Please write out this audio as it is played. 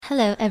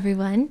Hello,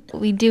 everyone.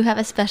 We do have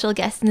a special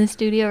guest in the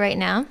studio right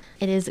now.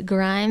 It is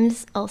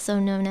Grimes,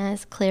 also known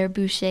as Claire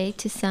Boucher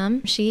to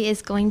some. She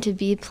is going to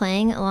be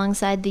playing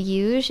alongside the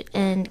Huge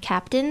and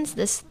Captains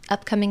this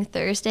upcoming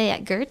Thursday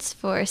at Gertz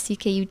for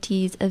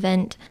CKUT's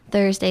event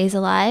Thursdays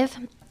Alive,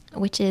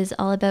 which is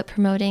all about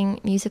promoting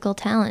musical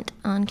talent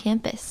on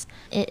campus.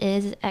 It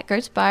is at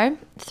Gertz Bar,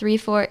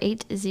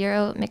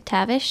 3480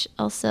 McTavish,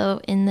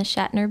 also in the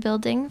Shatner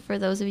building, for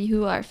those of you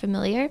who are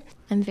familiar.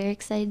 I'm very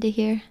excited to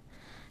hear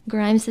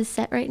Grimes is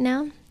set right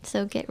now,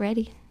 so get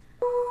ready.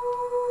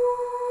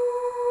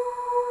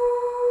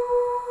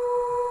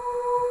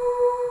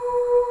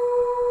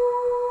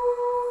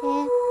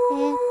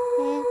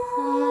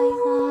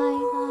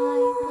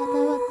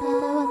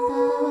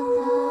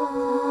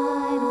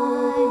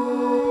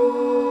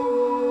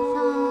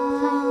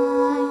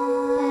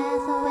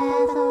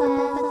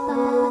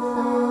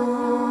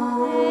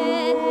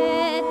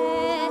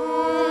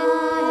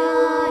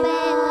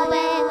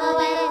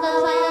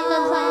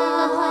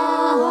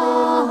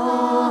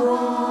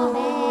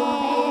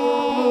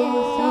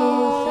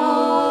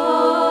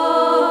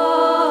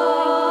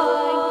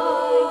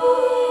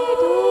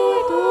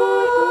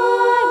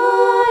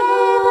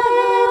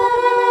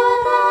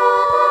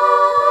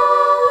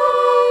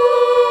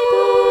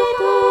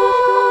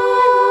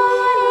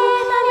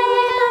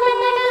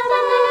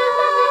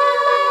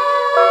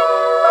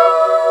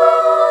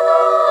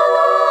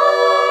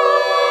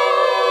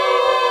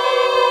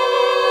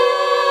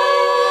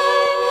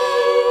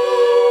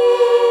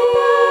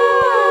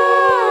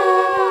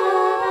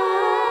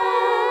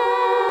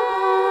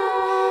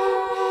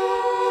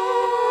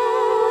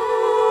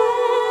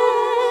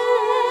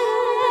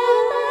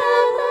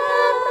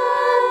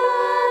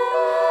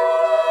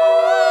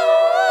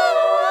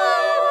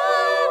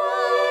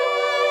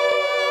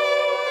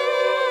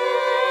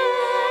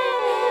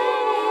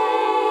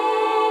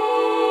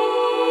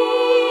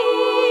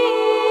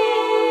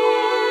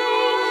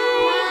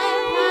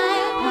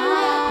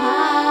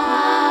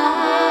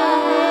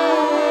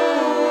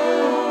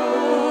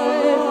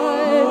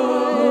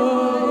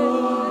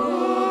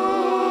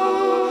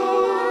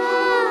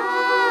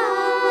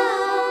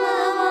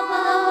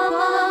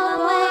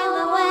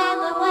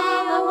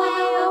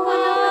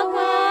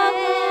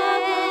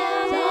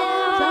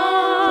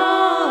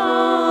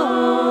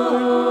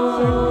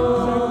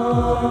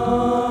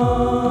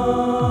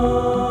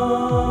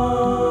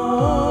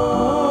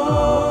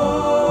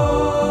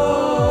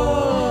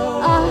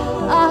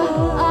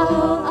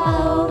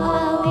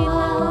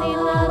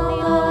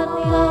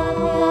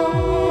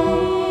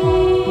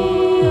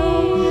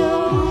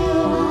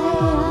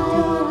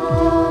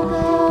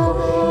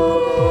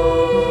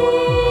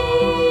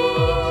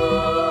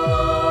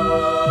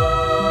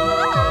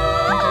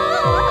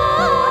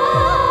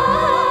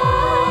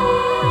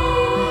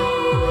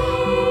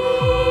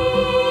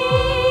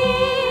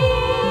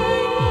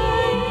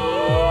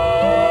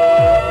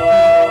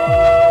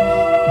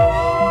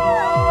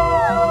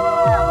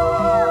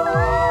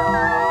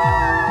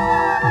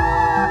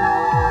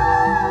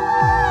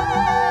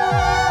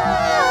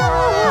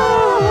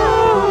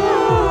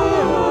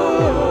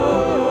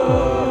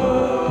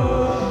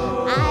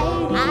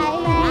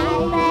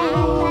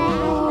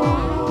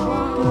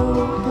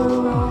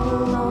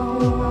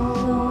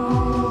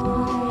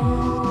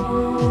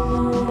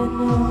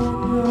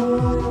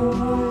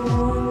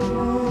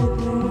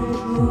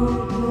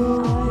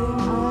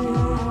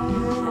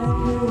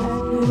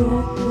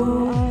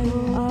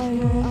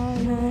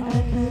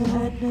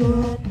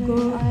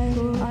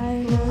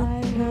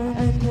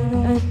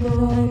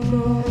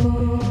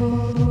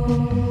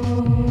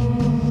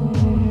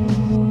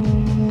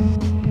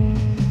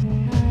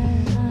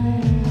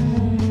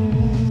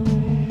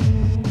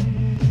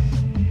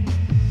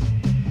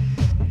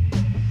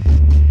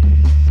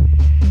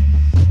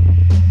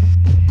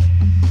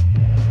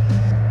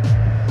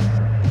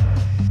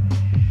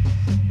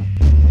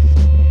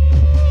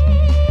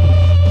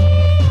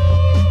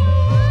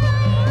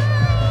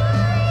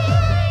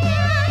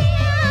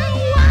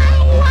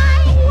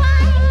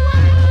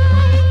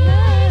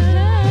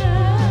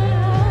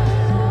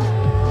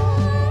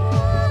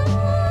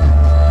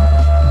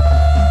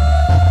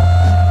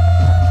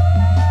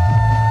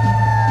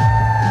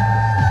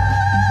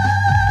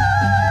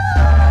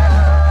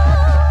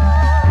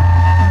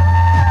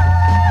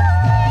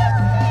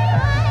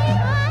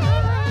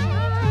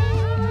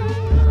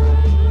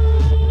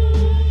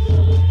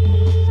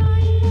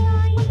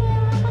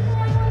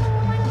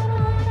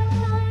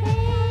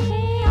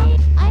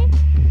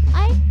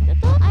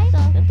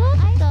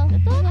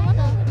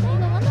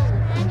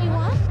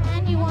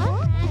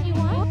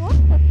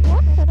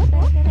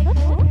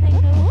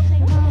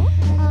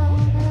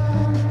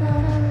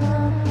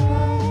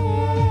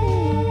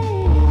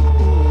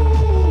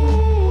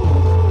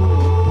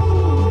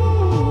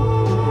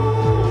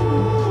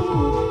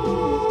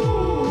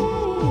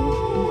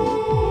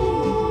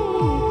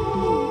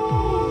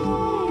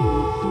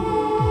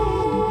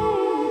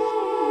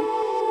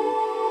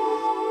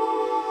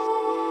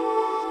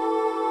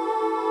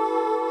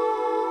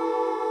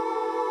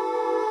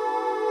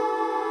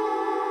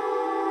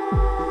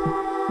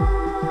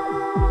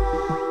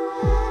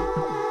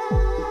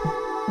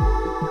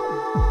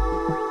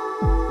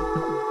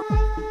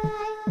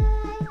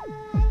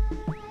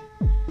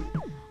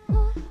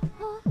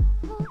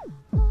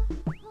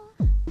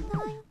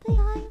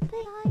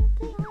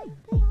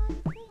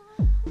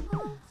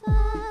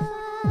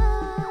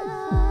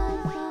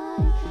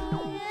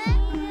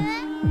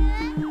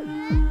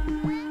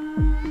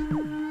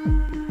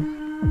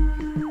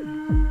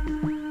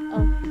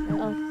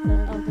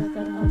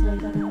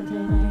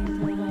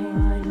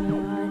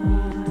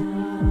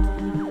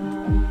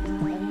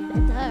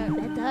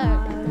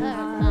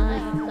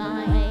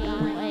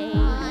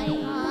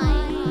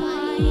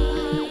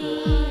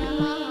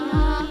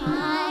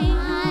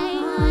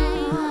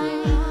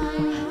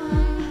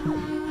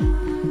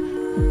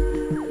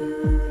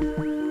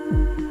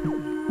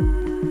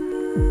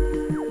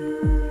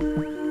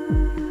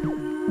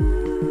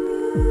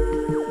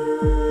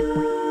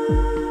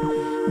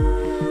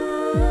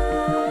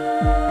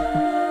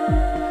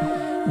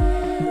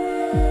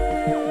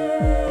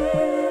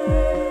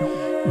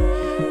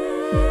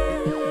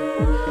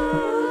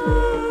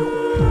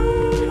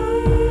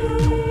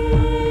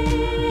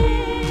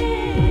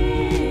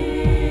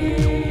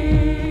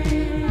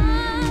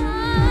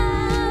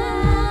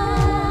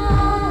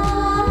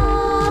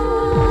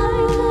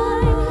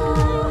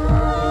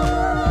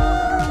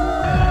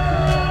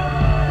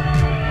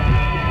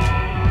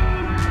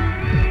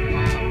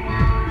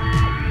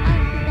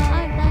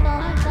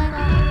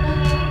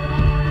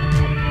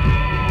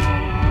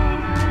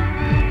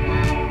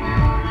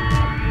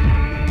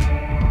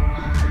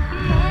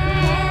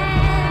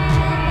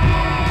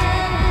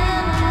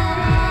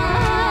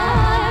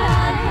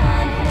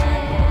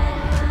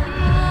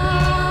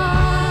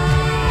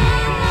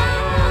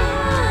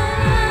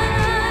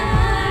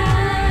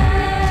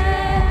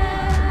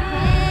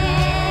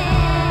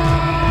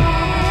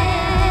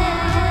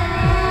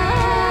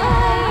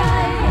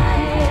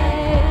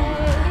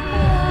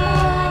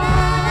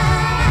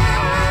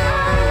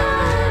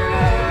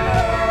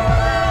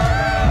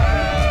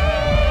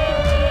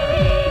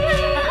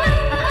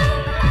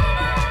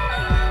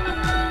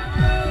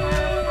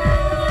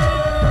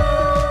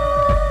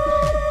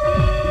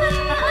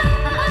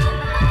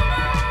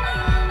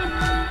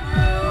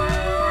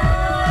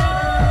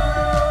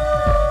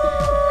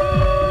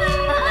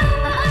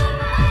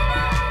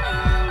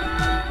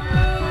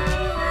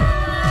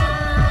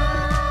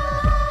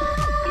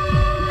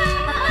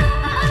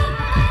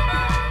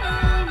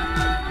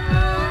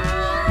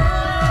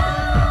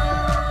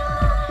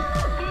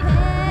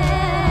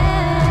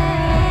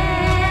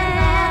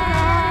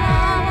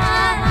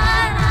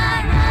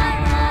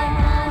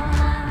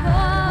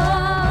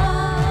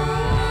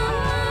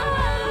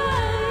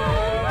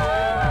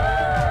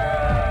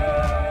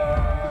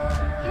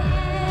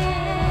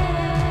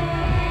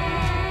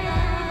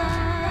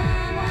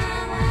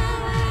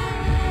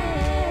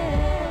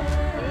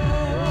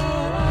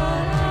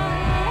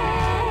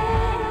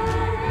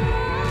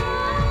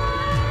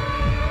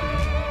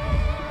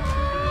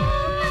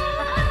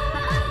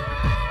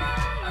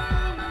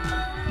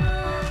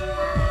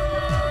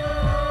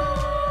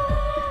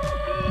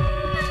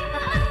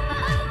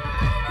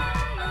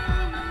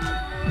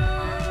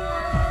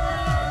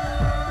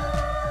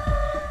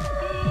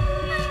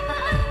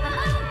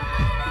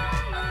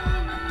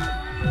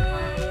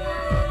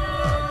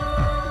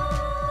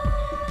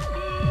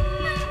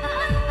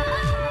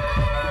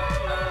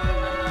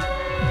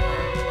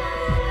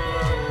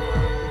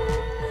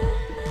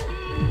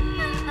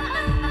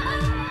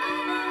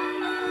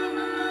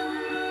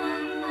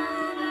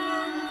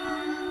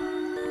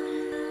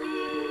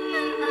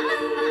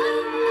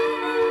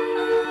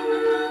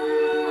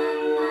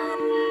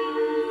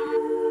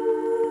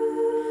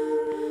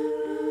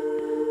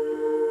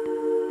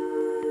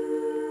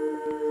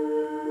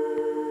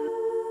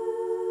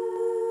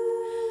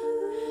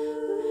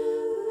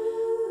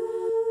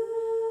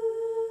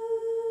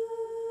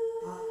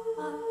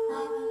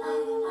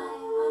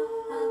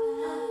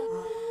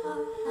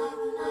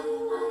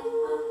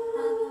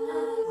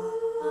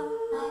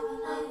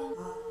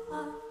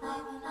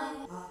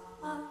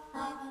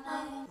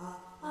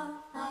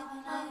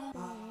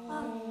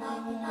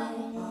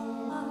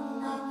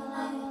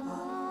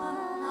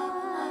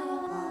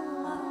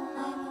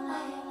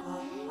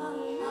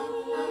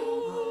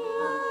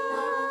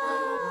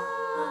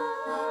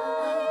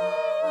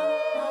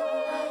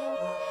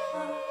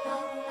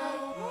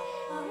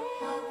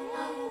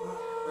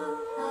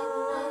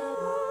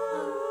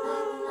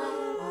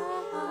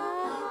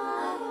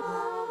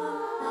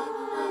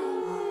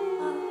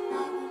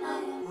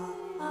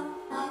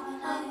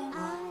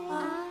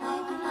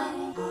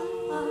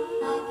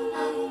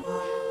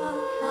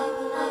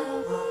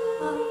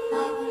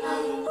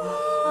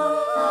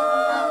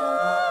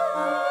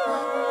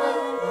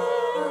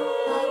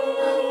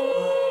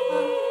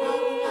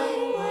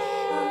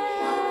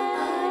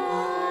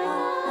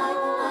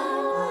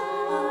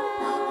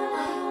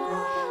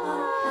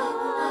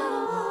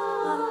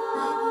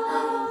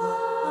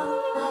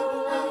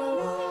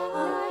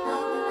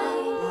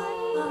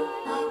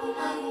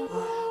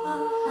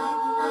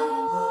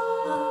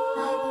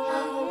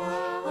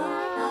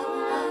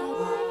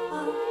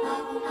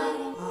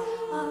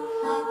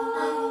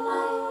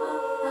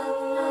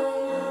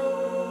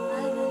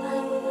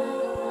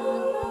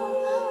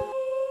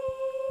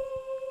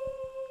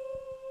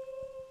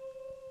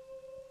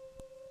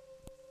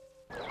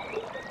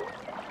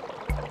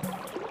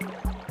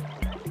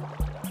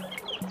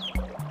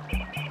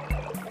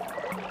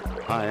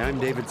 Hi, I'm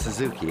David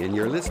Suzuki, and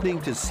you're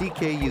listening to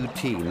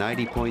CKUT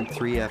 90.3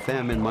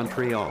 FM in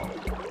Montreal.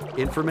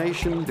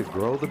 Information to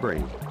grow the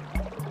brain.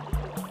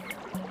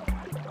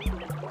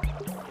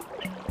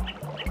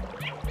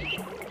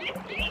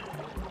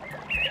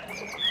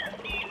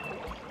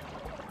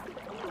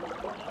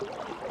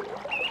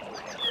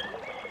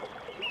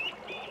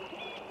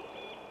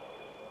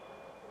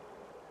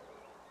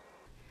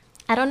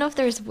 I don't know if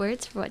there's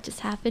words for what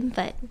just happened,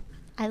 but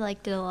I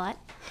liked it a lot.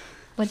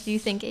 What do you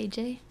think,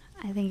 AJ?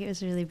 I think it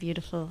was really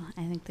beautiful.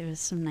 I think there was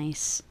some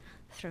nice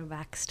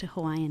throwbacks to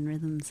Hawaiian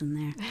rhythms in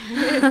there.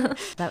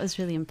 That was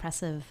really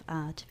impressive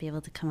to be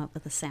able to come up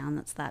with a sound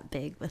that's that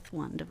big with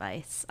one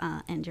device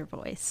and your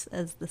voice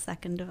as the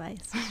second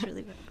device. It's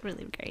really,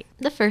 really great.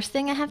 The first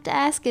thing I have to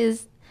ask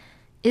is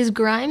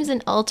Grimes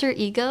an alter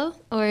ego,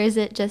 or is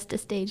it just a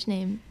stage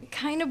name?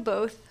 Kind of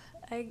both,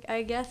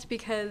 I guess,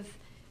 because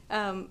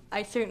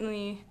I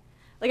certainly,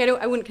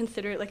 I wouldn't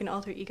consider it like an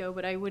alter ego,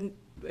 but I wouldn't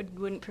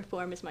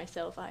perform as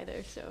myself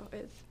either, so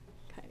it's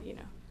kind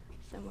of,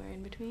 somewhere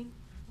in between.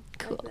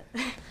 Cool.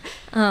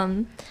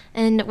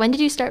 And when did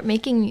you start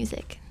making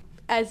music?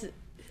 As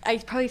I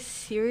probably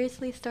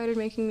seriously started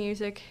making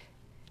music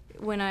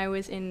when I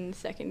was in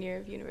second year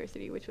of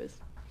university, which was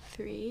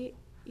 3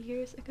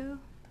 years ago.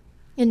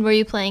 And were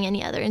you playing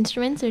any other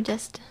instruments, or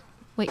just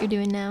what you're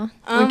doing now?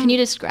 Or can you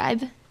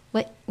describe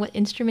what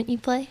instrument you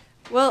play?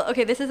 Well,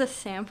 okay, this is a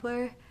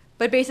sampler,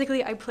 but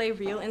basically I play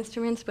real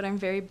instruments, but I'm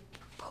very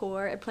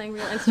poor at playing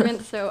real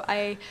instruments, so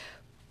I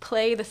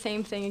play the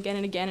same thing again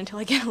and again until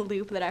I get a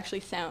loop that actually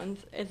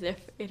sounds as if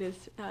it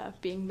is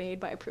being made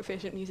by a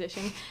proficient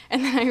musician,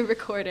 and then I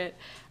record it,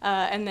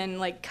 and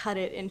then cut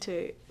it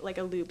into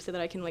a loop so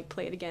that I can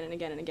play it again and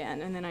again and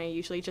again, and then I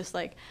usually just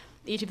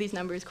each of these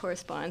numbers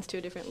corresponds to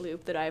a different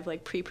loop that I've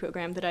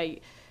pre-programmed that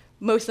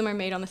most of them are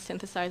made on the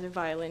synthesizer,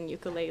 violin,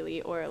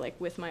 ukulele, or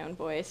with my own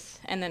voice,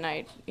 and then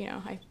I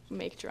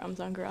make drums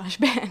on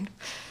GarageBand.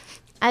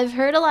 I've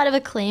heard a lot of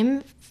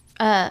acclaim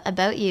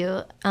about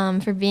you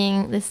for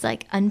being this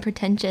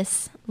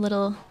unpretentious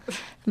little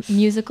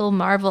musical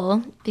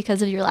marvel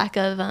because of your lack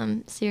of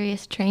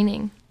serious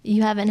training.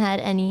 You haven't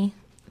had any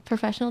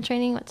professional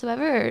training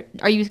whatsoever, or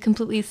are you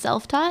completely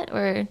self-taught,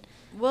 or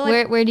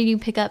where did you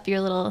pick up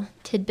your little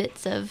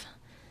tidbits of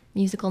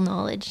musical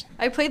knowledge?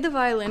 I played the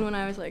violin when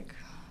I was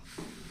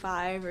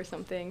 5 or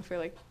something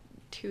for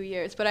 2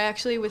 years, but I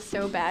actually was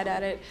so bad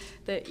at it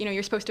that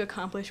you're supposed to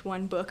accomplish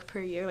one book per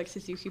year, like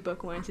Suzuki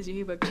Book 1,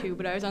 Suzuki Book 2,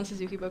 but I was on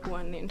Suzuki Book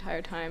 1 the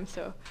entire time,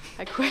 so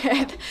I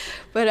quit.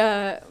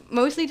 But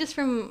mostly just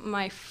from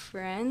my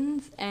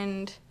friends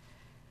and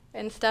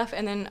stuff,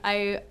 and then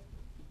I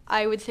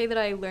would say that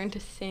I learned to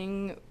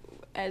sing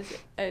as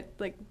a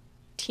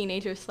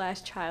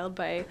teenager/child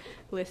by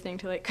listening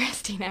to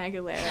Christina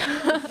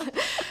Aguilera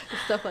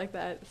stuff like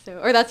that. So,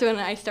 or that's when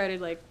I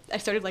started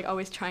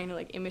always trying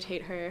to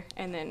imitate her,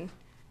 and then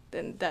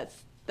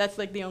that's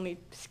the only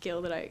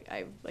skill that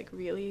I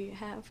really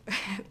have.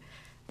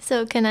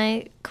 So can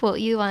I quote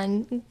you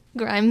on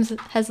Grimes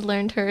has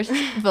learned her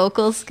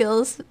vocal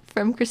skills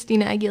from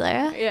Christina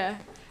Aguilera? Yeah.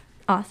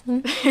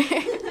 Awesome.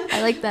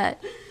 I like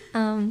that.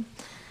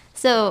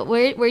 So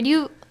where do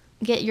you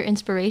get your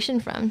inspiration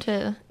from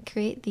to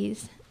create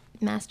these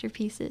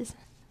masterpieces?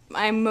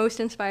 I'm most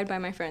inspired by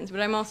my friends,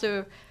 but I'm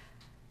also,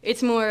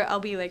 it's more I'll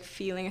be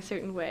feeling a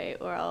certain way,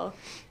 or I'll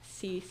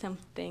see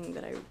something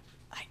that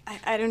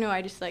I don't know,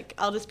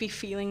 I'll just be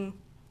feeling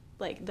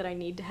that I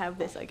need to have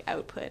this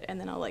output, and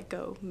then I'll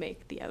go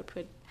make the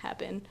output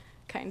happen,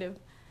 kind of.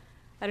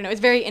 I don't know, it's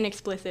very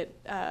inexplicit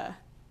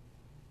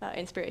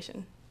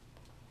inspiration.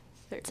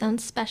 Certainly.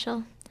 Sounds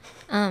special.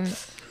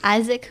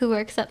 Isaac, who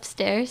works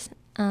upstairs,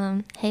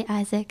 hey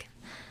Isaac,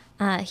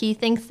 he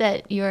thinks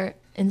that you're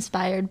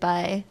inspired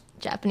by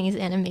Japanese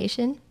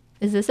animation.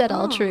 Is this at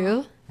all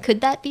true? Could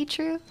that be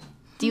true?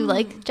 Do you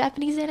like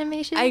Japanese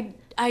animation?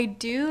 I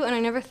do, and I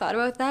never thought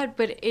about that,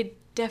 but it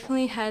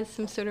definitely has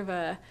some sort of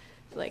a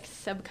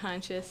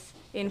subconscious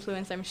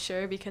influence, I'm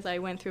sure, because I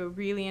went through a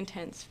really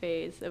intense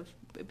phase of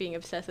being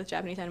obsessed with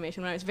Japanese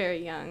animation when I was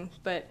very young,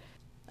 but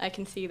I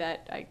can see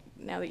that,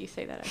 now that you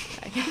say that,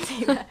 I can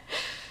see that.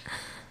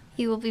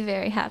 You will be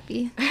very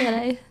happy that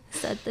I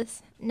said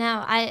this.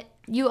 Now,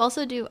 you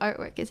also do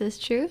artwork, is this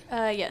true?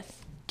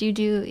 Yes. Do you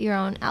do your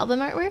own album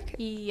artwork?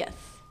 Yes.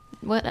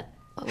 What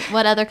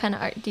other kind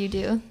of art do you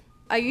do?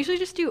 I usually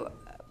just do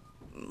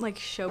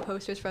show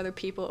posters for other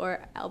people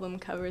or album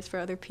covers for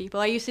other people.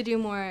 I used to do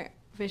more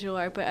visual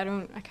art, but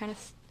I'm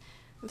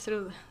sort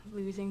of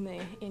losing the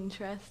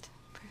interest,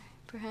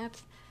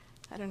 perhaps.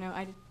 I don't know.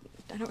 I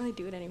don't really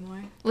do it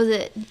anymore. Was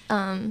it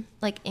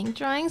ink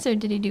drawings, or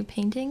did you do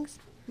paintings?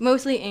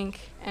 Mostly ink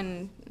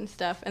and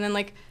stuff, and then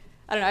I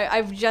don't know.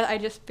 I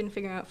just been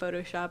figuring out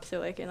Photoshop,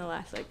 so in the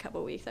last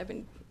couple weeks I've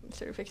been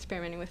sort of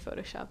experimenting with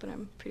Photoshop, and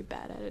I'm pretty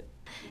bad at it.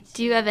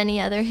 Do you have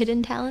any other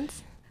hidden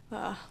talents?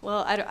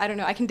 Well, I don't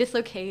know. I can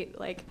dislocate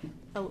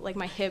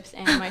my hips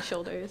and my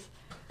shoulders,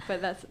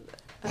 but that's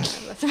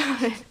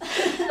about it.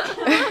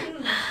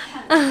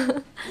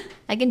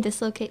 I can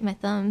dislocate my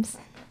thumbs.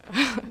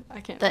 I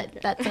can't.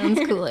 That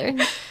sounds cooler.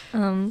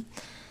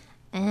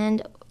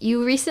 And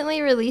you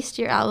recently released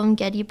your album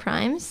Getty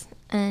Primes,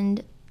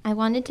 and I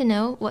wanted to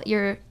know what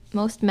your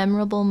most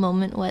memorable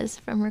moment was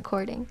from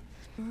recording.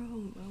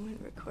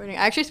 Recording.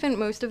 I actually spent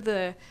most of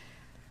the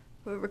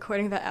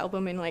recording that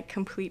album in like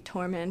complete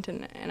torment,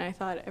 and I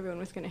thought everyone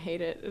was going to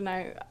hate it, and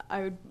I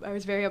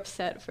was very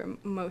upset for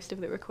most of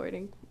the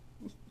recording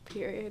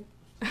period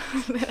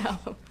of that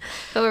album.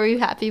 But were you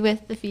happy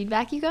with the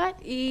feedback you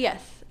got?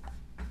 Yes,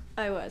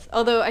 I was.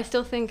 Although I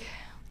think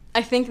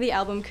the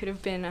album could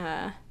have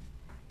been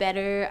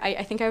better.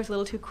 I think I was a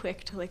little too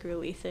quick to like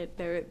release it.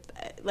 There,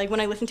 like when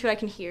I listen to it, I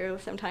can hear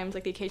sometimes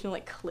like the occasional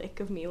like click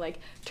of me like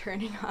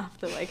turning off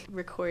the like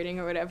recording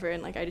or whatever,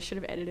 and like I just should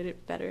have edited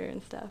it better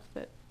and stuff.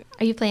 But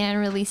are you planning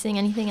on releasing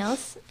anything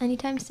else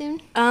anytime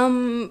soon?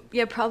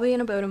 Yeah, probably in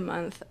about a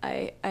month.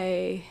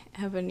 I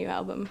have a new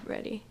album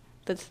ready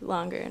that's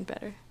longer and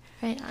better.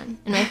 Right on.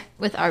 And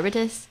with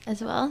Arbitus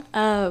as well?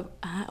 Well,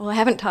 I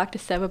haven't talked to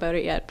Seb about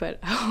it yet, but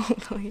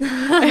hopefully.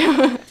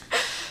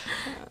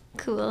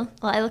 Cool.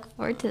 Well, I look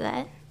forward to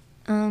that.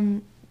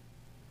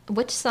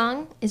 Which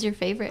song is your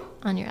favorite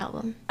on your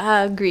album?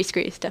 Grease,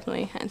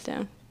 definitely, hands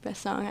down.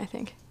 Best song, I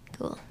think.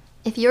 Cool.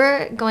 If you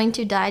were going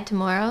to die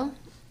tomorrow,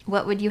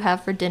 what would you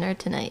have for dinner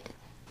tonight?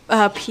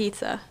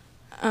 Pizza.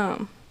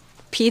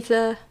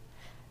 Pizza.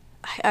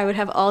 I would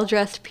have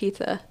all-dressed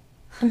pizza.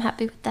 I'm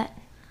happy with that.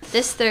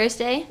 This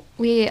Thursday,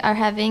 we as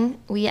in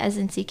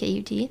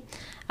CKUT,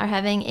 are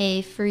having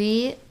a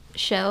free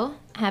show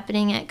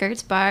happening at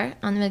Gert's Bar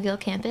on the McGill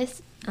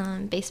campus,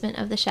 basement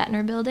of the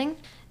Shatner building.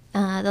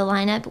 The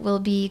lineup will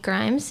be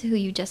Grimes, who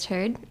you just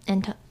heard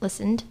and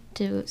listened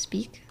to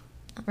speak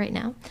right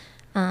now,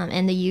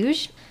 and the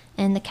Huge,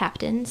 and the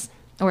Captains,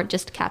 or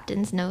just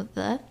Captains know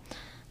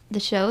the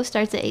show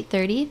starts at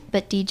 8:30,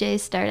 but DJs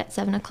start at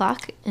 7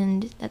 o'clock,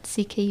 and that's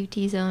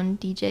CKUT's own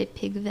DJ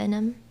Pig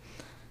Venom.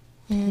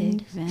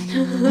 Pig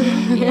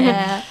Venom.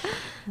 Yeah.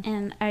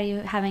 And are you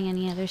having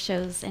any other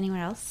shows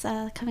anywhere else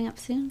coming up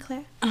soon,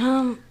 Claire?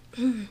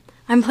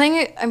 I'm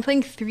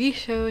playing 3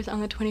 shows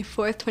on the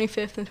 24th,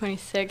 25th, and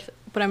 26th,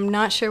 but I'm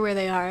not sure where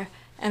they are,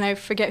 and I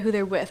forget who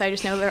they're with. I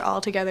just know they're all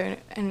together,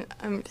 and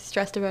I'm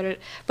stressed about it.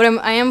 But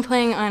I am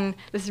playing on,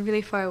 this is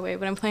really far away,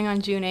 but I'm playing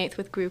on June 8th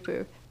with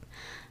Grupu.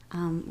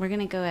 We're going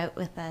to go out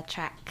with a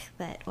track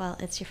that, well,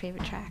 it's your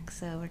favorite track,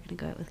 so we're going to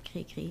go out with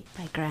Cri Cri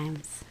by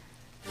Grimes.